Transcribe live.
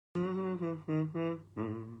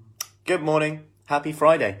Good morning. Happy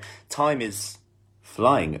Friday. Time is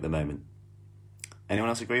flying at the moment. Anyone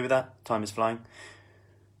else agree with that? Time is flying.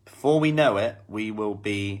 Before we know it, we will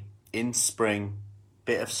be in spring,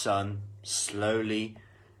 bit of sun, slowly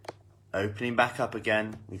opening back up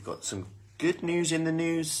again. We've got some good news in the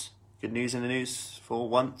news. Good news in the news for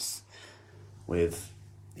once, with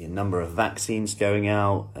the number of vaccines going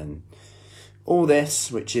out and all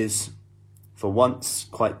this, which is for once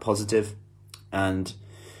quite positive. And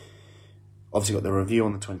obviously got the review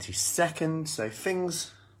on the 22nd, so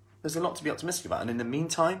there's a lot to be optimistic about. And in the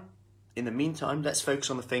meantime, let's focus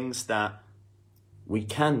on the things that we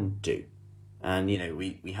can do. And, you know,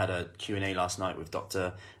 we had a Q&A last night with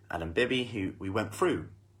Dr. Adam Bibby, who we went through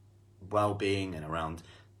well-being and around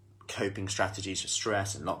coping strategies for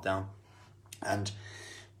stress and lockdown. And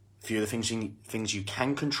a few of the things you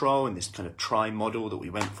can control in this kind of try model that we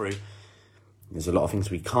went through. There's a lot of things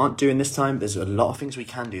we can't do in this time. There's a lot of things we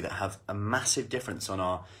can do that have a massive difference on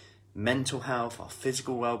our mental health, our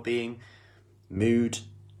physical well-being, mood,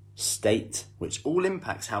 state, which all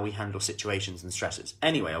impacts how we handle situations and stresses.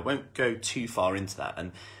 Anyway, I won't go too far into that,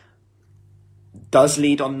 and does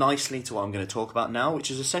lead on nicely to what I'm going to talk about now, which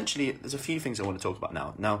is essentially, there's a few things I want to talk about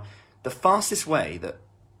now. Now, the fastest way that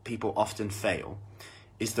people often fail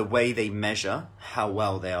is the way they measure how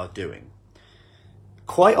well they are doing.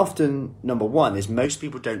 Quite often, number one, is most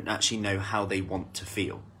people don't actually know how they want to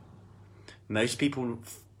feel. Most people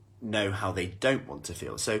know how they don't want to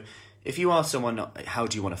feel. So if you ask someone, how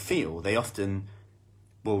do you want to feel? They often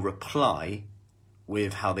will reply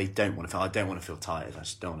with how they don't want to feel. I don't want to feel tired. I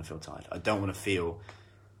just don't want to feel tired. I don't want to feel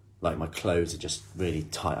like my clothes are just really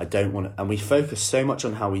tight. I don't want to, and we focus so much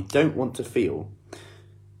on how we don't want to feel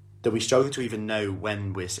that we struggle to even know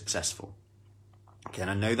when we're successful. Okay,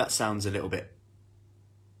 and I know that sounds a little bit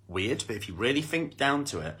weird, but if you really think down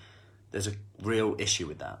to it, there's a real issue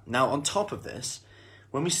with that. Now, on top of this,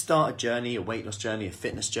 when we start a journey, a weight loss journey, a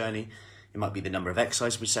fitness journey, it might be the number of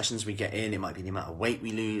exercise sessions we get in, it might be the amount of weight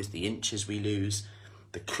we lose, the inches we lose,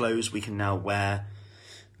 the clothes we can now wear,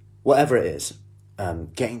 whatever it is,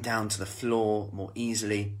 getting down to the floor more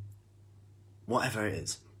easily, whatever it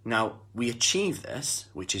is. Now, we achieve this,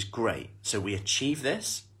 which is great. So we achieve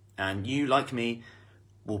this, and you, like me,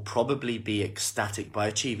 will probably be ecstatic by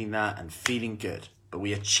achieving that and feeling good. But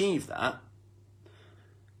we achieve that,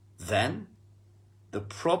 then the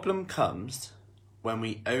problem comes when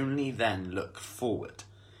we only then look forward.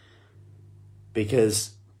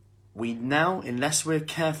 Because we now, unless we're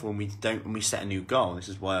careful and we set a new goal, this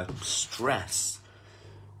is why I stress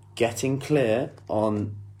getting clear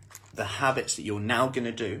on the habits that you're now going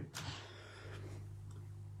to do,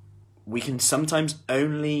 we can sometimes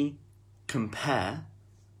only compare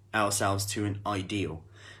ourselves to an ideal.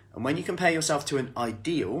 And when you compare yourself to an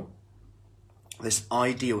ideal, this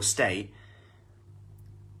ideal state,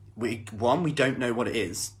 we don't know what it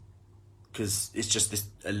is, because it's just this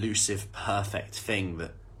elusive, perfect thing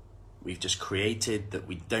that we've just created that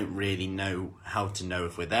we don't really know how to know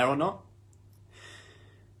if we're there or not.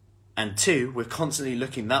 And two, we're constantly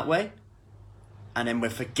looking that way, and then we're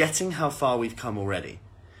forgetting how far we've come already.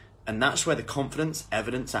 And that's where the confidence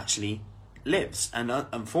evidence actually lives. And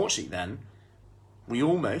unfortunately then, we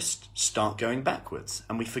almost start going backwards,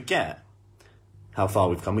 and we forget how far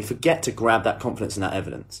we've come. We forget to grab that confidence and that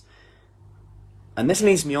evidence. And this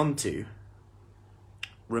leads me on to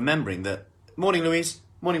remembering that, morning Louise,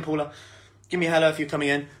 morning Paula, give me a hello if you're coming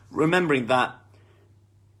in, remembering that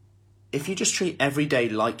if you just treat every day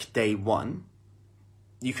like day one,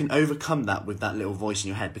 you can overcome that with that little voice in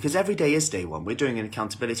your head, because every day is day one. We're doing an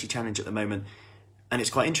accountability challenge at the moment, and it's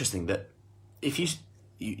quite interesting that if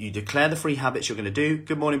you declare the 3 habits you're going to do,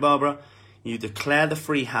 good morning Barbara, you declare the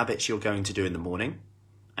 3 habits you're going to do in the morning,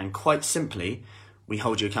 and quite simply, we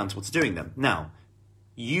hold you accountable to doing them. Now,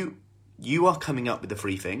 you are coming up with the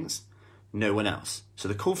 3 things, no one else. So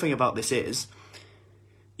the cool thing about this is,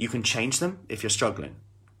 you can change them if you're struggling.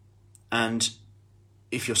 And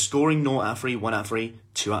if you're scoring 0 out of 3, 1 out of 3,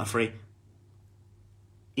 2 out of 3,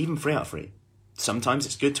 even 3 out of 3, sometimes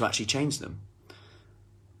it's good to actually change them.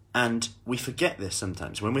 And we forget this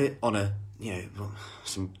sometimes when we're on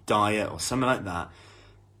some diet or something like that.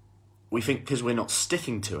 We think because we're not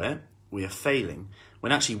sticking to it, we are failing,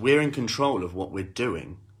 when actually we're in control of what we're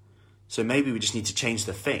doing. So maybe we just need to change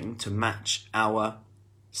the thing to match our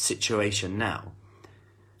situation now,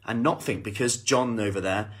 and not think because John over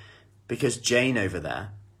there, because Jane over there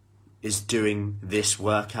is doing this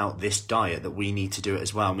workout, this diet, that we need to do it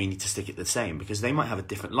as well, and we need to stick it the same, because they might have a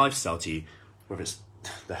different lifestyle to you, whether it's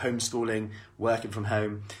the homeschooling, working from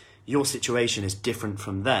home. Your situation is different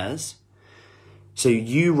from theirs, So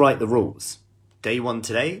you write the rules. Day one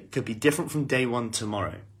today could be different from day one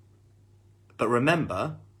tomorrow. But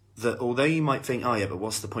remember that although you might think, oh yeah, but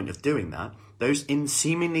what's the point of doing that? Those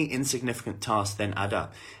seemingly insignificant tasks then add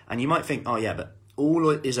up. And you might think, oh yeah, but all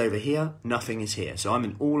is over here, nothing is here. So I'm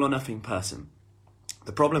an all or nothing person.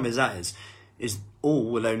 The problem is is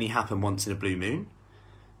all will only happen once in a blue moon.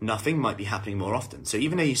 Nothing might be happening more often. So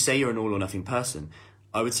even though you say you're an all or nothing person,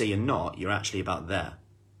 I would say you're not, you're actually about there.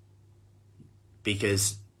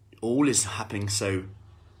 Because all is happening so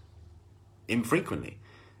infrequently.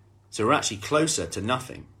 So we're actually closer to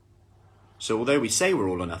nothing. So although we say we're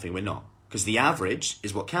all or nothing, we're not. Because the average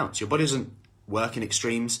is what counts. Your body doesn't work in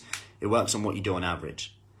extremes. It works on what you do on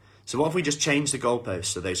average. So what if we just change the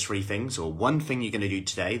goalposts of those 3 things, or one thing you're going to do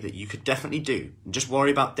today that you could definitely do, and just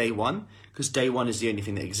worry about day one, because day one is the only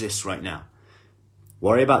thing that exists right now.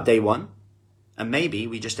 Worry about day one, and maybe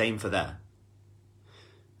we just aim for there.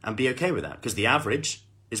 And be okay with that, because the average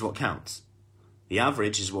is what counts. The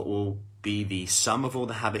average is what will be the sum of all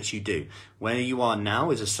the habits you do. Where you are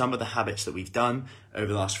now is a sum of the habits that we've done over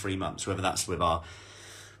the last 3 months, whether that's with our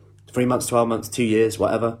 3 months, 12 months, 2 years,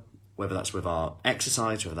 whatever. Whether that's with our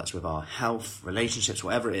exercise, whether that's with our health, relationships,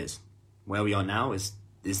 whatever it is. Where we are now is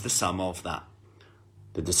the sum of that.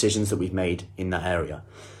 The decisions that we've made in that area.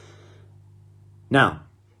 Now,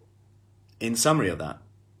 in summary of that,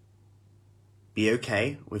 be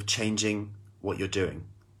okay with changing what you're doing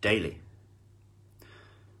daily.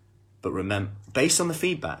 But remember, based on the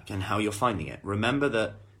feedback and how you're finding it, remember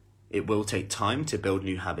that it will take time to build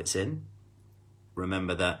new habits in.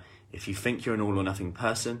 Remember that if you think you're an all or nothing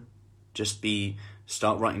person,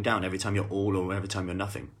 start writing down every time you're all or every time you're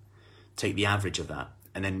nothing. Take the average of that,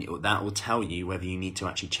 and then that will tell you whether you need to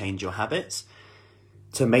actually change your habits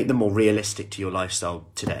to make them more realistic to your lifestyle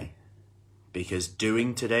today. Because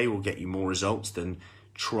doing today will get you more results than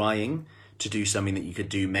trying to do something that you could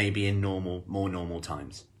do maybe in more normal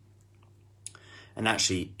times. And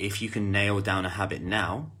actually, if you can nail down a habit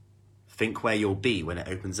now, think where you'll be when it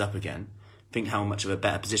opens up again. Think how much of a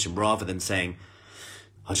better position, rather than saying,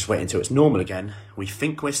 I'll just wait until it's normal again. We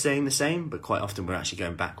think we're staying the same, but quite often we're actually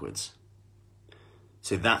going backwards.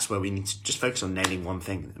 So that's where we need to just focus on nailing one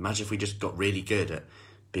thing. Imagine if we just got really good at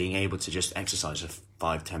being able to just exercise for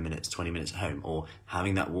 5, 10 minutes, 20 minutes at home, or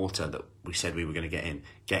having that water that we said we were going to get in,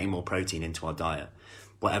 getting more protein into our diet.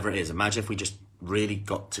 Whatever it is, imagine if we just really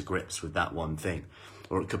got to grips with that one thing.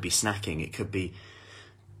 Or it could be snacking, it could be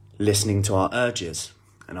listening to our urges.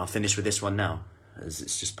 And I'll finish with this one now, as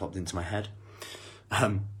it's just popped into my head.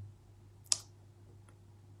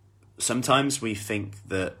 Sometimes we think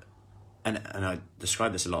that, and I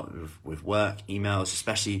describe this a lot with work, emails,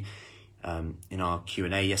 especially in our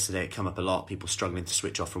Q&A yesterday, it came up a lot, people struggling to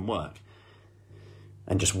switch off from work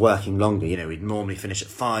and just working longer. You know, we'd normally finish at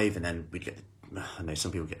 5 and then we'd I know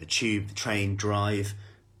some people get the tube, the train, drive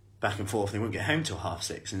back and forth, and they wouldn't get home till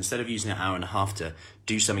 6:30. And instead of using an hour and a half to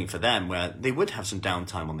do something for them, where they would have some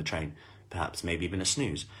downtime on the train, perhaps maybe even a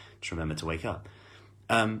snooze, to remember to wake up.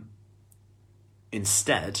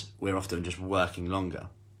 Instead, we're often just working longer.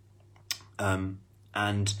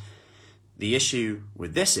 And the issue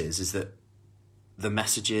with this is that the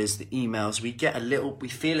messages, the emails, we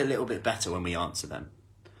feel a little bit better when we answer them.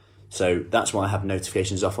 So that's why I have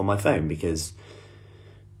notifications off on my phone, because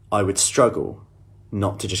I would struggle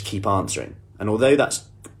not to just keep answering. And although that's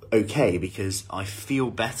okay, because I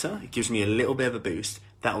feel better, it gives me a little bit of a boost,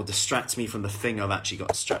 that will distract me from the thing I've actually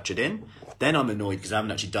got structured in. Then I'm annoyed because I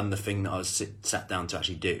haven't actually done the thing that I was sat down to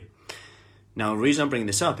actually do. Now, the reason I'm bringing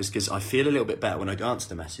this up is because I feel a little bit better when I answer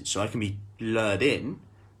the message. So I can be lured in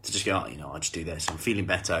to just go, I'll just do this. I'm feeling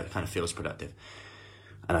better. It kind of feels productive.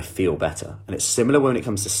 And I feel better. And it's similar when it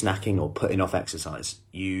comes to snacking or putting off exercise.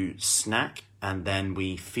 You snack and then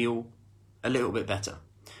we feel a little bit better.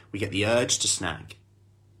 We get the urge to snack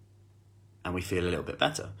and we feel a little bit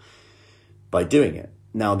better by doing it.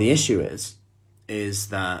 Now, the issue is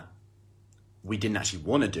that we didn't actually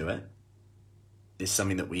want to do it. It's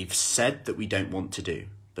something that we've said that we don't want to do.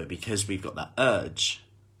 But because we've got that urge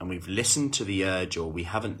and we've listened to the urge, or we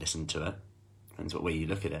haven't listened to it, depends what way you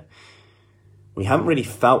look at it, we haven't really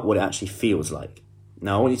felt what it actually feels like.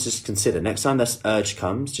 Now, I want you to just consider, next time this urge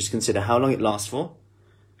comes, just consider how long it lasts for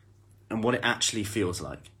and what it actually feels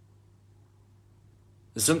like.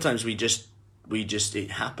 Sometimes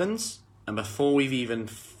it happens, and before we've even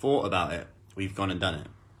thought about it, we've gone and done it.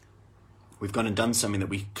 We've gone and done something that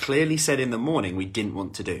we clearly said in the morning we didn't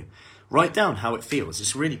want to do. Write down how it feels.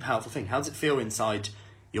 It's a really powerful thing. How does it feel inside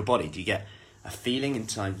your body? Do you get a feeling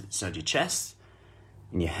inside your chest,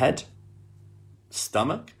 in your head,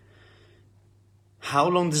 stomach? How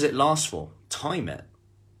long does it last for? Time it.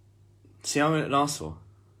 See how long it lasts for?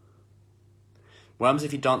 What happens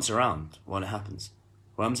if you dance around while it happens?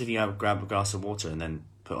 What happens if you grab a glass of water and then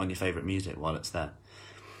put on your favourite music while it's there?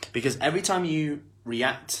 Because every time you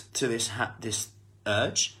react to this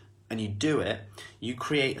urge and you do it, you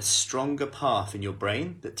create a stronger path in your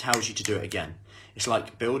brain that tells you to do it again. It's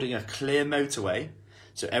like building a clear motorway.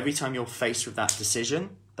 So every time you're faced with that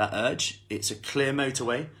decision, that urge, it's a clear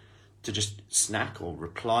motorway to just snack or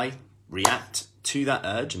react to that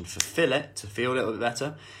urge and fulfill it to feel a little bit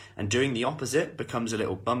better. And doing the opposite becomes a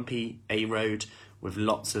little bumpy A road with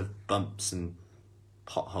lots of bumps and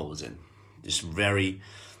potholes in. Just very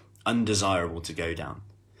undesirable to go down.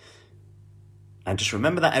 And just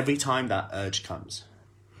remember that every time that urge comes.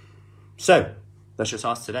 So, that's your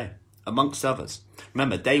task today, amongst others.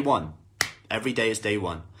 Remember, day one. Every day is day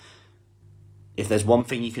one. If there's one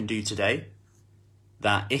thing you can do today,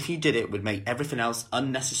 that if you did it would make everything else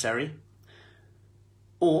unnecessary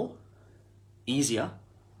or easier,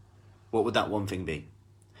 what would that one thing be?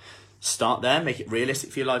 Start there, make it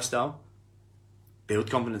realistic for your lifestyle. Build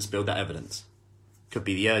confidence, build that evidence. Could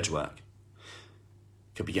be the urge work.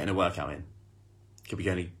 Could be getting a workout in. Could be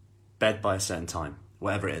going to bed by a certain time.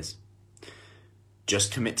 Whatever it is.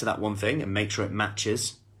 Just commit to that one thing and make sure it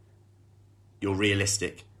matches your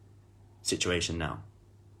realistic situation now.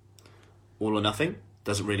 All or nothing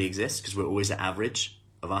doesn't really exist because we're always the average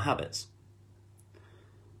of our habits.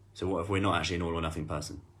 So what if we're not actually an all or nothing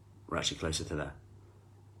person? We're actually closer to there.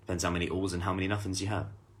 Depends how many alls and how many nothings you have.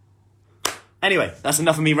 Anyway, that's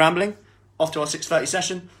enough of me rambling. Off to our 6:30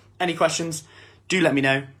 session. Any questions, do let me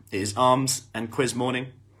know. It is arms and quiz morning.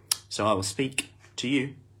 So I will speak to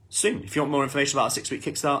you soon. If you want more information about our 6-week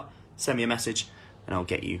kickstart, send me a message and I'll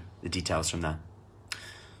get you the details from there.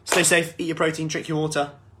 Stay safe, eat your protein, drink your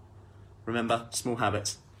water. Remember, small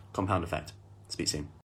habits, compound effect. Speak soon.